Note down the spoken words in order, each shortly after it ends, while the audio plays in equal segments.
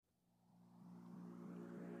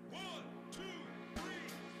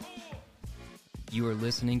You are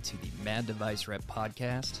listening to the Mad Device Rep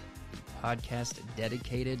podcast, the podcast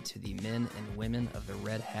dedicated to the men and women of the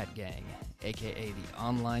Red Hat Gang, aka the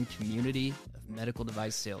online community of medical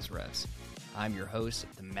device sales reps. I'm your host,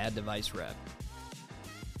 the Mad Device Rep.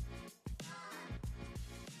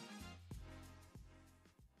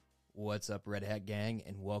 What's up, Red Hat Gang,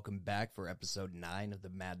 and welcome back for episode 9 of the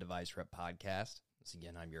Mad Device Rep podcast. Once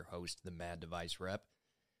again, I'm your host, the Mad Device Rep.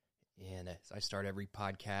 And as I start every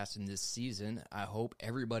podcast in this season, I hope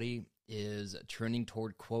everybody is trending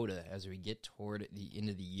toward quota as we get toward the end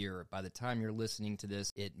of the year. By the time you're listening to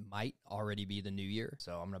this, it might already be the new year.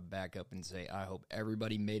 So I'm going to back up and say I hope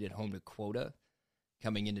everybody made it home to quota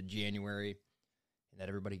coming into January and that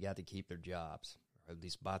everybody got to keep their jobs, or at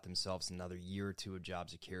least bought themselves another year or two of job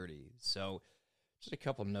security. So just a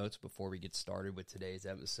couple notes before we get started with today's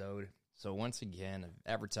episode. So once again,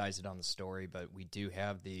 I've advertised it on the story, but we do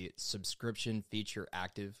have the subscription feature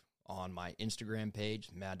active on my Instagram page,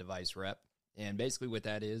 Mad Device Rep. And basically what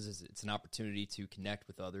that is it's an opportunity to connect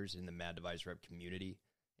with others in the Mad Device Rep community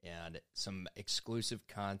and some exclusive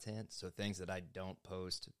content, so things that I don't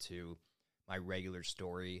post to my regular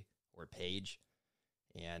story or page.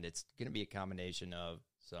 And it's going to be a combination of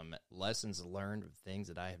some lessons learned of things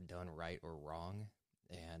that I have done right or wrong,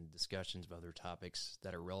 and discussions of other topics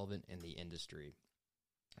that are relevant in the industry.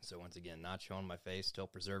 So once again, not showing my face, still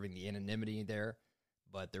preserving the anonymity there,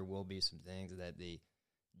 but there will be some things that the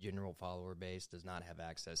general follower base does not have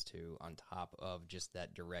access to on top of just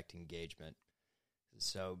that direct engagement.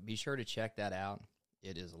 So be sure to check that out.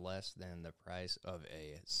 It is less than the price of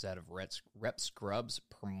a set of rep scrubs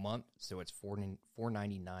per month, so it's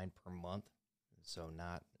 $4.99 per month, so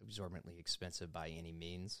not exorbitantly expensive by any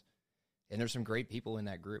means. And there's some great people in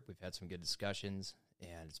that group. We've had some good discussions,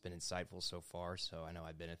 and it's been insightful so far, so I know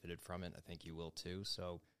I benefited from it. I think you will too,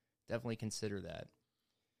 so definitely consider that.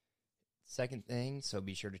 Second thing, so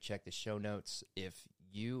be sure to check the show notes. If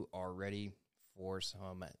you are ready for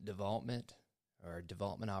some development or a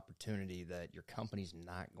development opportunity that your company's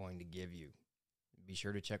not going to give you, be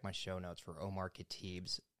sure to check my show notes for Omar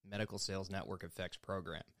Khatib's Medical Sales Network Effects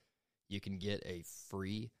program. You can get a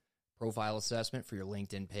free profile assessment for your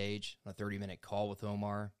LinkedIn page, a 30-minute call with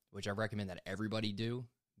Omar, which I recommend that everybody do,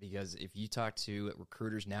 because if you talk to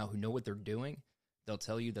recruiters now who know what they're doing, they'll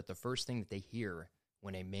tell you that the first thing that they hear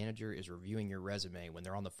when a manager is reviewing your resume, when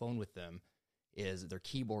they're on the phone with them, is their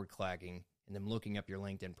keyboard clacking and them looking up your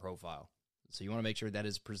LinkedIn profile. So you want to make sure that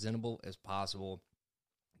is presentable as possible,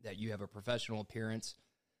 that you have a professional appearance,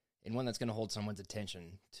 and one that's going to hold someone's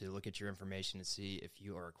attention to look at your information and see if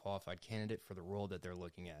you are a qualified candidate for the role that they're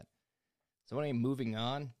looking at. So anyway, moving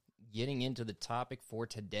on, getting into the topic for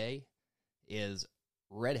today is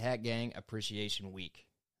Red Hat Gang Appreciation Week.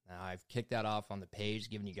 Now, I've kicked that off on the page,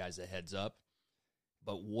 giving you guys a heads up.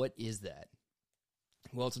 But what is that?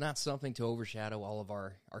 Well, it's not something to overshadow all of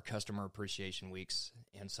our customer appreciation weeks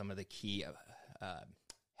and some of the key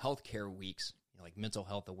healthcare weeks, like Mental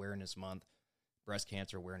Health Awareness Month, Breast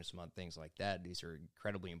Cancer Awareness Month, things like that. These are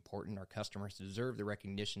incredibly important. Our customers deserve the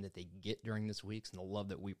recognition that they get during this week and the love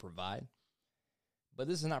that we provide. But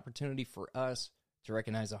this is an opportunity for us to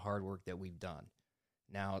recognize the hard work that we've done.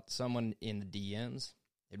 Now, someone in the DMs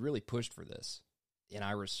had really pushed for this, and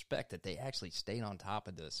I respect that they actually stayed on top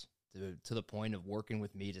of this to the point of working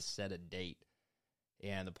with me to set a date.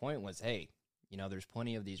 And the point was, hey, there's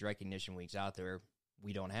plenty of these recognition weeks out there.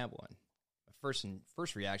 We don't have one. My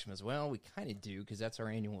first reaction was, well, we kind of do, because that's our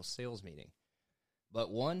annual sales meeting. But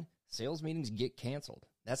one, sales meetings get canceled.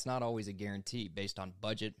 That's not always a guarantee based on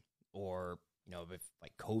budget, or if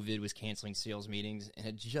like COVID was canceling sales meetings, and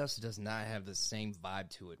it just does not have the same vibe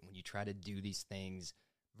to it when you try to do these things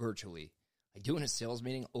virtually. Like doing a sales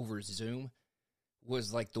meeting over Zoom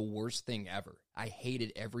was like the worst thing ever. I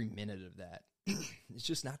hated every minute of that. It's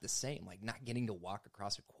just not the same. Like not getting to walk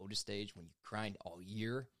across a quota stage when you grind all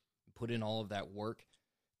year and put in all of that work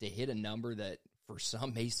to hit a number that for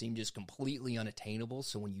some may seem just completely unattainable.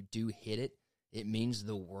 So when you do hit it, it means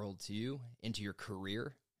the world to you and to your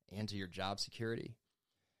career and to your job security.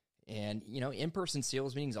 And, in-person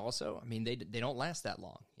sales meetings also, they don't last that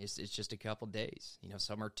long. It's just a couple days.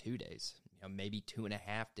 Some are 2 days, maybe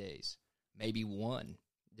 2.5 days, maybe one,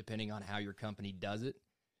 depending on how your company does it.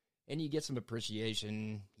 And you get some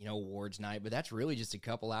appreciation, awards night, but that's really just a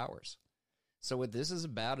couple hours. So what this is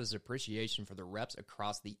about is appreciation for the reps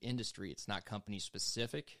across the industry. It's not company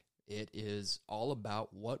specific. It is all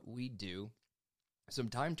about what we do. Some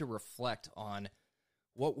time to reflect on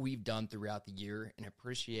what we've done throughout the year and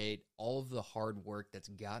appreciate all of the hard work that's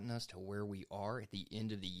gotten us to where we are at the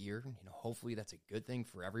end of the year. Hopefully that's a good thing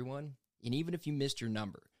for everyone. And even if you missed your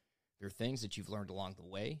number, there are things that you've learned along the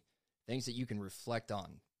way, things that you can reflect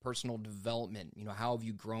on, personal development. How have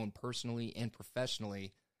you grown personally and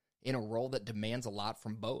professionally in a role that demands a lot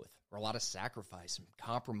from both, or a lot of sacrifice and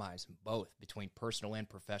compromise in both between personal and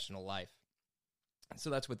professional life. So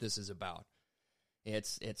that's what this is about.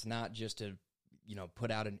 It's not just to,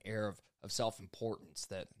 put out an air of self-importance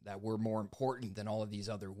that we're more important than all of these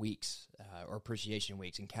other weeks or appreciation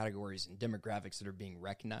weeks and categories and demographics that are being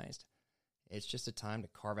recognized. It's just a time to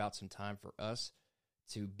carve out some time for us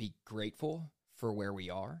to be grateful for where we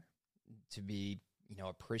are, to be,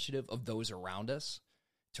 appreciative of those around us,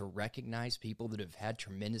 to recognize people that have had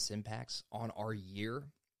tremendous impacts on our year.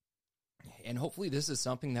 And hopefully this is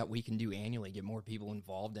something that we can do annually, get more people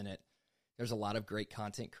involved in it. There's a lot of great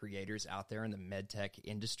content creators out there in the med tech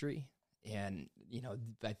industry. And,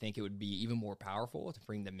 I think it would be even more powerful to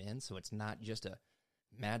bring them in. So it's not just a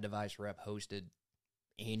Mad Device Rep hosted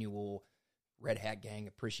annual Red Hat Gang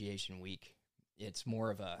Appreciation Week. It's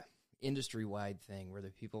more of a industry-wide thing where the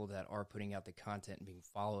people that are putting out the content and being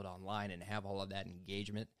followed online and have all of that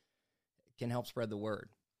engagement can help spread the word,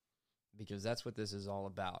 because that's what this is all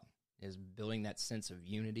about, is building that sense of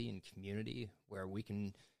unity and community where we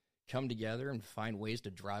can come together and find ways to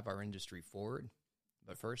drive our industry forward.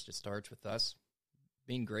 But first, it starts with us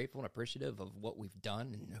being grateful and appreciative of what we've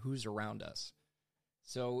done and who's around us.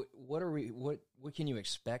 So what can you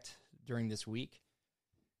expect during this week?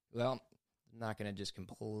 Well, I'm not going to just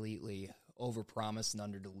completely overpromise and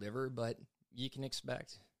underdeliver, but you can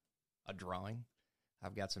expect a drawing.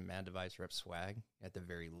 I've got some Mad Device Rep swag at the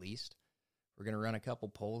very least. We're going to run a couple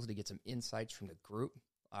polls to get some insights from the group,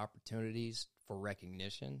 opportunities for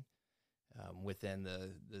recognition within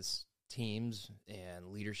this teams and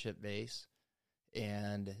leadership base.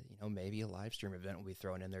 And, maybe a live stream event will be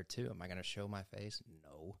thrown in there too. Am I going to show my face?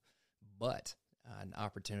 No. But an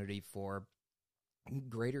opportunity for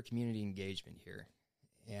greater community engagement here.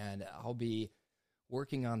 And I'll be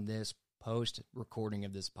working on this post-recording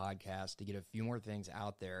of this podcast to get a few more things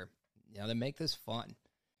out there, that make this fun.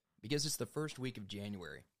 Because it's the first week of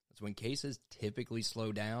January. That's when cases typically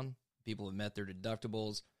slow down. People have met their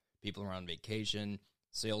deductibles. People are on vacation.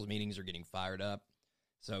 Sales meetings are getting fired up.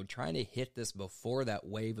 So trying to hit this before that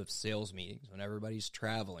wave of sales meetings, when everybody's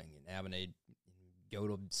traveling and having to go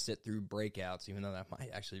to sit through breakouts, even though that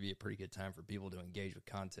might actually be a pretty good time for people to engage with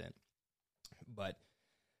content. But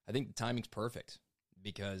I think the timing's perfect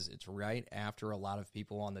because it's right after a lot of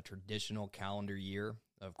people on the traditional calendar year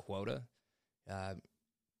of quota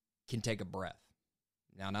can take a breath.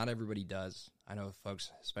 Now, not everybody does. I know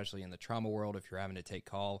folks, especially in the trauma world, if you're having to take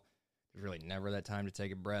call, there's really never that time to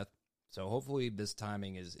take a breath. So hopefully this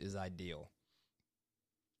timing is ideal.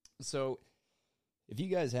 So if you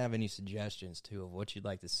guys have any suggestions, too, of what you'd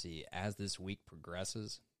like to see as this week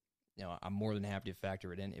progresses, I'm more than happy to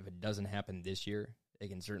factor it in. If it doesn't happen this year, it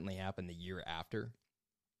can certainly happen the year after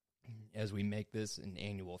as we make this an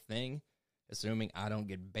annual thing, assuming I don't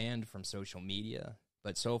get banned from social media.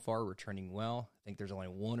 But so far, we're trending well. I think there's only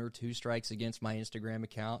 1 or 2 strikes against my Instagram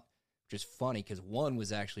account, which is funny because one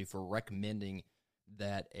was actually for recommending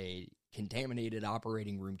that a contaminated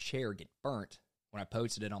operating room chair get burnt when I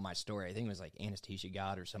posted it on my story. I think it was like Anesthesia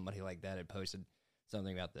God or somebody like that had posted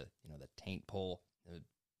something about the taint pole, the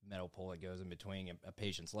metal pole that goes in between a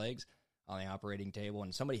patient's legs on the operating table,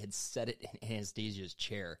 and somebody had set it in Anesthesia's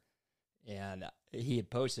chair. And he had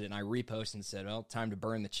posted it, and I reposted and said, well, time to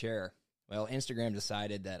burn the chair. Well, Instagram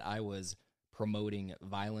decided that I was promoting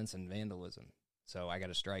violence and vandalism. So I got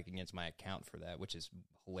a strike against my account for that, which is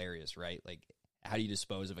hilarious, right? Like, how do you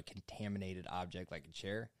dispose of a contaminated object like a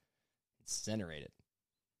chair? Incinerate it,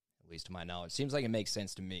 at least to my knowledge. Seems like it makes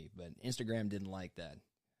sense to me, but Instagram didn't like that.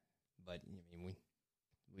 But, I mean,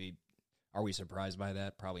 we are we surprised by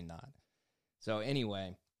that? Probably not. So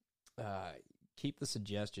anyway, keep the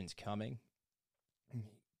suggestions coming.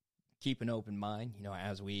 Keep an open mind,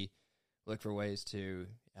 as we look for ways to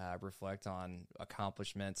reflect on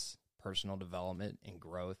accomplishments, personal development, and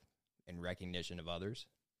growth, and recognition of others.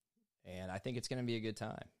 And I think it's going to be a good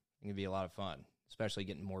time. It's going to be a lot of fun, especially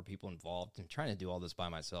getting more people involved. And trying to do all this by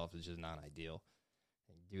myself is just not ideal.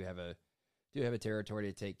 I do have a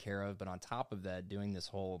territory to take care of, but on top of that, doing this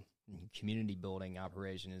whole community building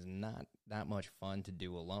operation is not that much fun to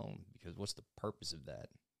do alone, because what's the purpose of that?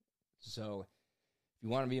 So if you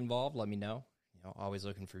want to be involved, let me know. Always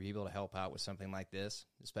looking for people to help out with something like this,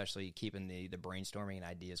 especially keeping the brainstorming and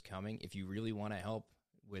ideas coming. If you really want to help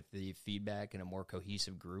with the feedback in a more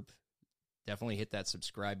cohesive group, definitely hit that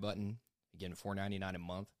subscribe button. Again, $4.99 a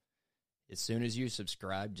month. As soon as you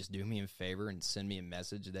subscribe, just do me a favor and send me a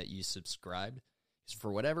message that you subscribed. Because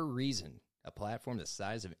for whatever reason, a platform the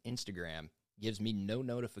size of Instagram gives me no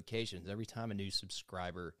notifications every time a new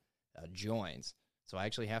subscriber joins. So I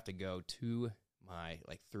actually have to go to my,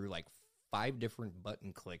 through 5 different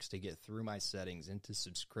button clicks to get through my settings into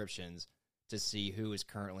subscriptions to see who is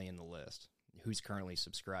currently in the list, who's currently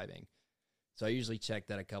subscribing. So I usually check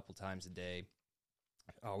that a couple times a day.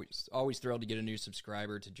 Always thrilled to get a new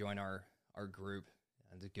subscriber to join our group.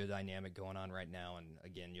 It's a good dynamic going on right now. And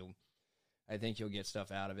again, I think you'll get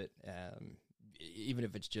stuff out of it, even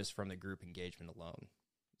if it's just from the group engagement alone.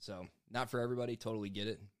 So not for everybody, totally get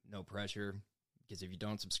it. No pressure, because if you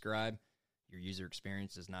don't subscribe, your user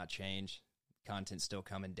experience does not change. Content's still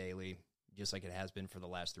coming daily, just like it has been for the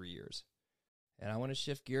last 3 years. And I want to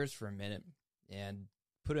shift gears for a minute and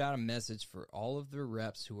put out a message for all of the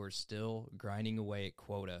reps who are still grinding away at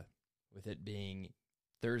quota, with it being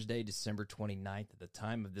Thursday, December 29th at the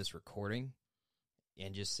time of this recording,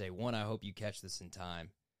 and just say, 1, I hope you catch this in time,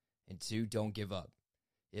 and 2, don't give up.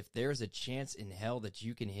 If there's a chance in hell that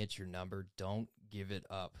you can hit your number, don't give it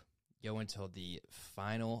up. Go until the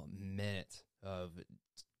final minute of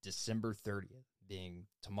December 30th, being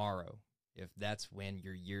tomorrow. If that's when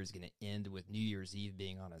your year is going to end, with New Year's Eve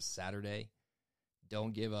being on a Saturday,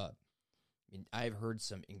 don't give up. I mean, I've heard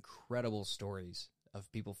some incredible stories of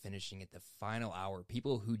people finishing at the final hour,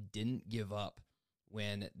 people who didn't give up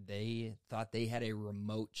when they thought they had a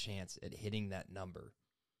remote chance at hitting that number.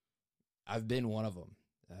 I've been one of them.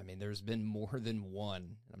 I mean, there's been more than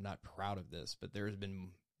one. I'm not proud of this, but there's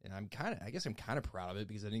been, and I guess I'm kind of proud of it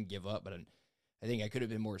because I didn't give up, but I think I could have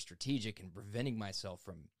been more strategic in preventing myself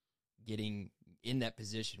from getting in that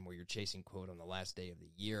position where you're chasing quote on the last day of the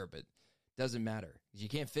year. But it doesn't matter, because you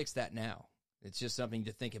can't fix that now. It's just something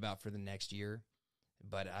to think about for the next year.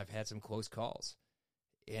 But I've had some close calls,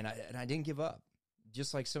 and I didn't give up.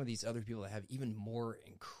 Just like some of these other people that have even more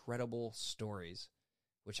incredible stories,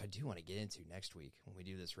 which I do want to get into next week when we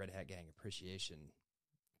do this Red Hat Gang Appreciation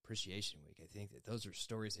Week. I think that those are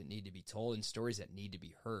stories that need to be told and stories that need to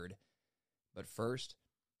be heard. But first,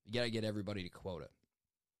 you got to get everybody to quota.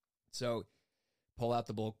 So pull out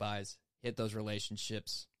the bulk buys, hit those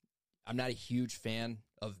relationships. I'm not a huge fan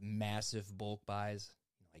of massive bulk buys,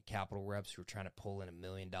 like capital reps who are trying to pull in $1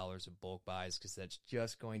 million of bulk buys, because that's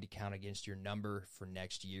just going to count against your number for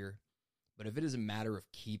next year. But if it is a matter of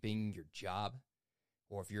keeping your job,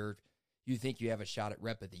 or if you think you have a shot at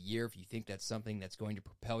rep of the year, if you think that's something that's going to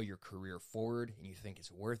propel your career forward and you think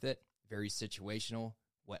it's worth it, very situational.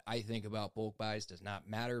 What I think about bulk buys does not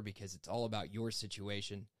matter, because it's all about your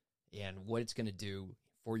situation and what it's going to do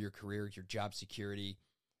for your career, your job security,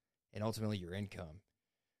 and ultimately your income.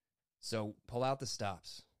 So pull out the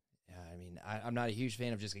stops. I mean, I'm not a huge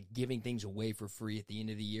fan of just giving things away for free at the end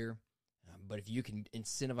of the year. But if you can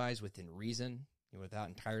incentivize within reason, without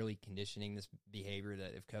entirely conditioning this behavior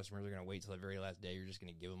that if customers are going to wait till the very last day, you're just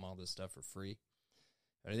going to give them all this stuff for free.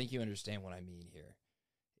 But I think you understand what I mean here.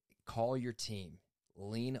 Call your team.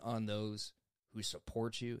 Lean on those who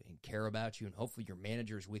support you and care about you, and hopefully your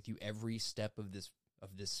manager is with you every step of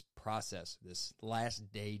this process, this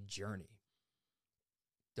last day journey.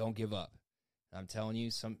 Don't give up. I'm telling you,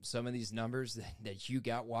 some of these numbers that you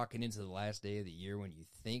got walking into the last day of the year when you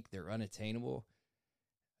think they're unattainable,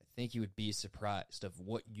 I think you would be surprised of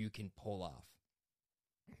what you can pull off.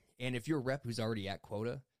 And if you're a rep who's already at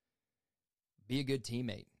quota, be a good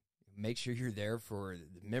teammate. Make sure you're there for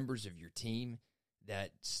the members of your team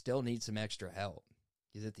that still need some extra help.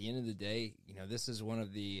 Because at the end of the day, this is one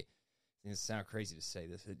of the, it sounds crazy to say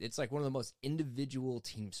this, it's like one of the most individual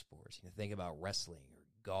team sports. Think about wrestling or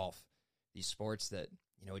golf, these sports that,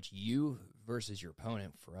 it's you versus your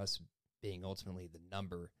opponent, for us being ultimately the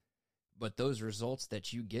number. But those results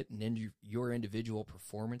that you get in your individual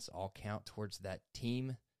performance all count towards that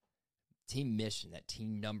team mission, that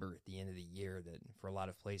team number at the end of the year, that for a lot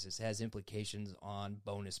of places has implications on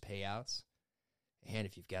bonus payouts. And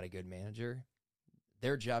if you've got a good manager,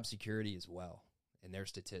 their job security as well, and their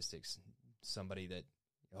statistics, somebody that,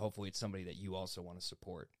 hopefully it's somebody that you also want to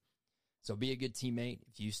support. So be a good teammate.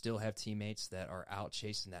 If you still have teammates that are out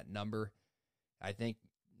chasing that number, I think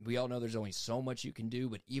we all know there's only so much you can do,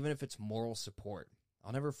 but even if it's moral support,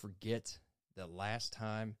 I'll never forget the last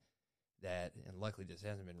time that, and luckily this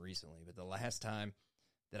hasn't been recently, but the last time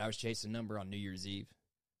that I was chasing a number on New Year's Eve,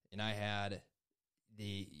 and I had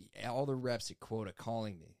all the reps at quota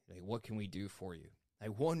calling me, like, what can we do for you?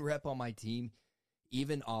 Like, one rep on my team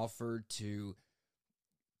even offered to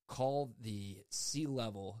call the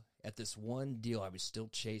C-level at this one deal I was still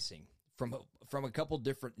chasing from a couple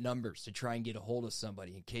different numbers to try and get a hold of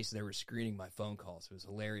somebody in case they were screening my phone calls. It was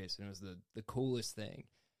hilarious, and it was the coolest thing.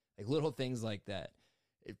 Like, little things like that.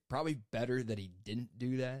 It's probably better that he didn't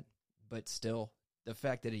do that, but still, the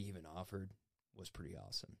fact that he even offered was pretty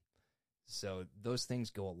awesome. So those things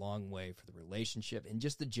go a long way for the relationship and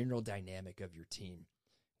just the general dynamic of your team.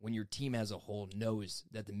 When your team as a whole knows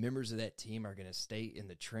that the members of that team are going to stay in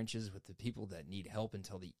the trenches with the people that need help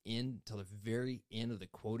until the very end of the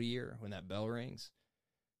quota year when that bell rings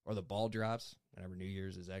or the ball drops, whenever New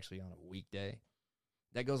Year's is actually on a weekday,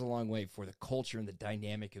 that goes a long way for the culture and the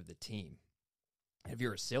dynamic of the team. If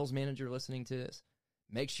you're a sales manager listening to this,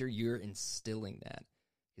 make sure you're instilling that,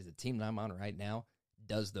 because the team that I'm on right now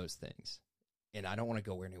does those things, and I don't want to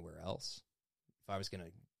go anywhere else. If I was going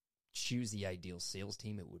to choose the ideal sales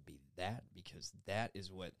team, it would be that, because that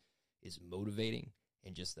is what is motivating,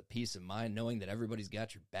 and just the peace of mind knowing that everybody's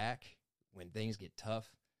got your back when things get tough.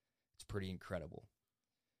 It's pretty incredible.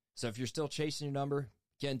 So if you're still chasing your number,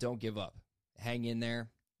 again, don't give up. Hang in there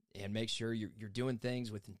and make sure you're doing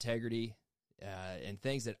things with integrity and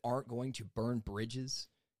things that aren't going to burn bridges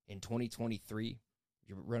in 2023.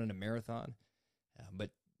 You're running a marathon.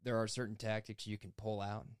 But there are certain tactics you can pull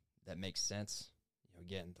out that make sense.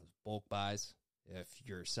 Again, those bulk buys. If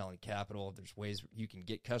you're selling capital, there's ways you can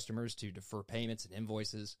get customers to defer payments and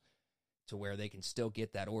invoices to where they can still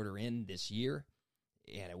get that order in this year,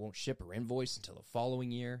 and it won't ship or invoice until the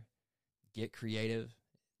following year. Get creative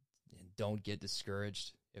and don't get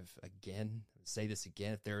discouraged. If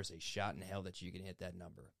there is a shot in hell that you can hit that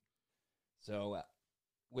number. So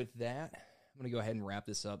with that, I'm going to go ahead and wrap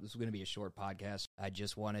this up. This is going to be a short podcast. I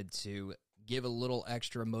just wanted to give a little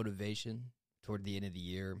extra motivation toward the end of the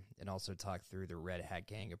year and also talk through the Red Hat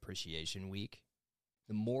Gang Appreciation Week.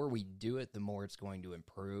 The more we do it, the more it's going to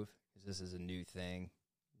improve, because this is a new thing.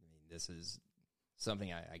 I mean, this is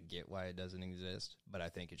something I get why it doesn't exist, but I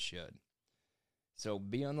think it should. So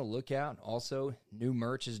be on the lookout. Also, new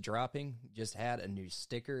merch is dropping. Just had a new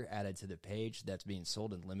sticker added to the page that's being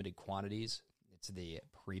sold in limited quantities. It's the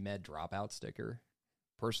pre-med dropout sticker.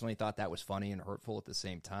 Personally thought that was funny and hurtful at the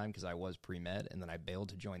same time, because I was pre-med and then I bailed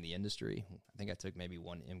to join the industry. I think I took maybe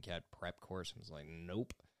one MCAT prep course and was like,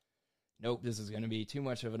 nope, this is going to be too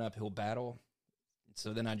much of an uphill battle.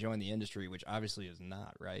 So then I joined the industry, which obviously is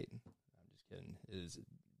not, right? I'm just kidding. It is a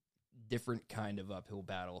different kind of uphill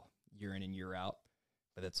battle year in and year out.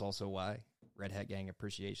 But that's also why Red Hat Gang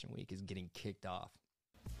Appreciation Week is getting kicked off.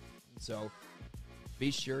 So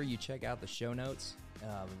be sure you check out the show notes,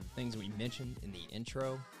 things we mentioned in the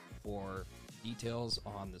intro, for details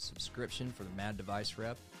on the subscription for the Mad Device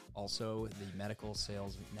Rep, also the Medical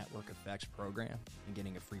Sales Network Effects program, and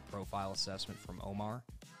getting a free profile assessment from Omar.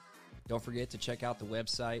 Don't forget to check out the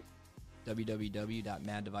website,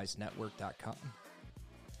 www.maddevicenetwork.com.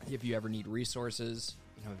 If you ever need resources,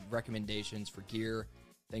 recommendations for gear,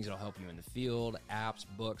 things that'll help you in the field, apps,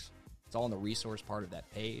 books, it's all in the resource part of that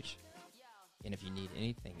page. And if you need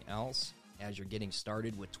anything else as you're getting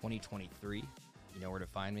started with 2023, you know where to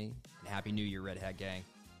find me. And Happy New Year, Red Hat Gang.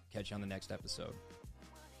 Catch you on the next episode.